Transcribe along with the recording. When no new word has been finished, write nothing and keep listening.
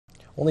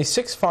Only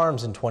 6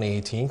 farms in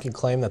 2018 can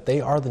claim that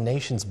they are the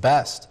nation's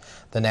best.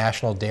 The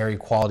National Dairy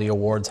Quality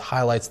Awards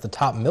highlights the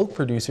top milk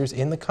producers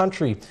in the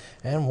country,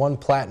 and one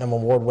Platinum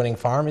Award-winning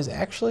farm is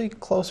actually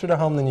closer to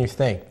home than you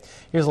think.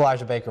 Here's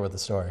Elijah Baker with the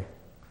story.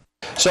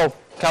 So,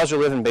 cows are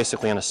living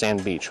basically on a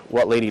sand beach.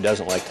 What lady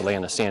doesn't like to lay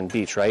on a sand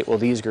beach, right? Well,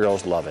 these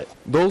girls love it.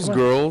 Those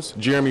girls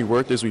Jeremy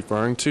Worth is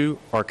referring to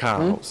are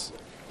cows.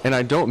 And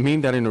I don't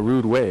mean that in a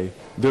rude way.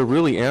 They're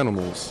really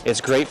animals.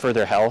 It's great for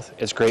their health,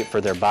 it's great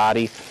for their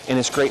body, and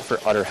it's great for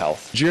udder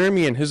health.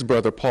 Jeremy and his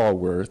brother Paul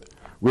Worth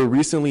were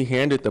recently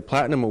handed the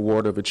Platinum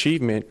Award of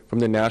Achievement from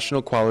the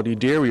National Quality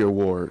Dairy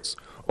Awards.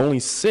 Only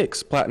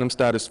 6 platinum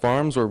status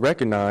farms were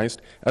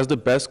recognized as the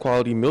best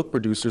quality milk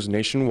producers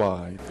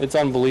nationwide. It's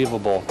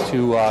unbelievable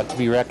to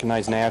be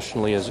recognized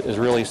nationally is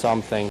really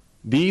something.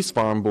 These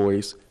farm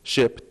boys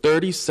ship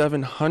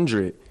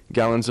 3,700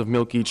 gallons of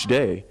milk each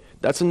day.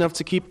 That's enough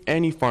to keep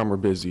any farmer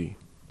busy.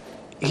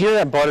 Here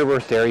at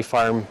Butterworth Dairy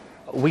Farm,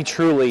 we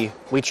truly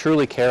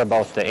care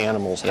about the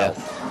animals'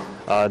 health,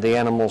 the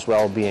animals'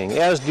 well-being,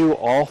 as do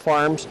all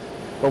farms,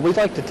 but we'd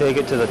like to take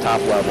it to the top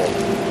level.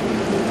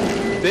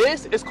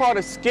 This is called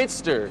a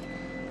skidster.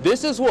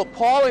 This is what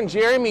Paul and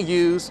Jeremy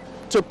use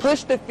to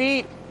push the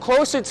feed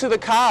closer to the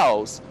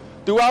cows.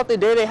 Throughout the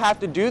day they have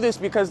to do this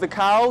because the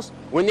cows,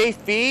 when they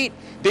feed,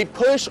 they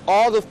push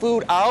all the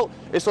food out,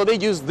 and so they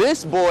use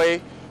this boy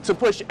to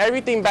push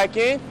everything back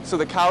in so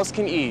the cows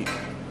can eat.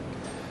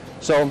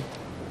 So,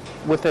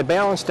 with a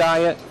balanced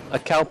diet, a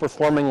cow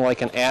performing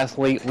like an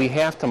athlete, we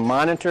have to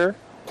monitor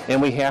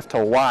and we have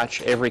to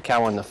watch every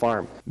cow on the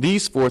farm.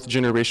 These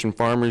 4th-generation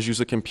farmers use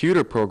a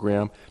computer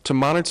program to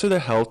monitor the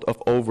health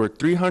of over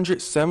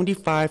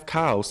 375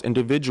 cows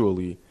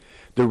individually.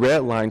 The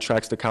red line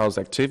tracks the cow's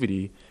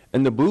activity,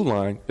 and the blue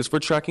line is for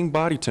tracking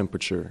body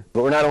temperature.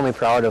 But we're not only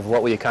proud of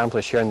what we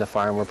accomplish here on the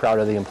farm, we're proud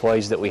of the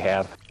employees that we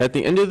have. At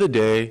the end of the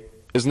day,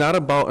 it's not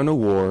about an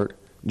award.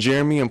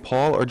 Jeremy and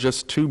Paul are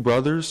just 2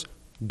 brothers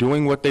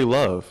doing what they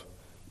love.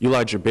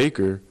 Elijah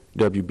Baker,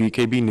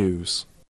 WBKB News.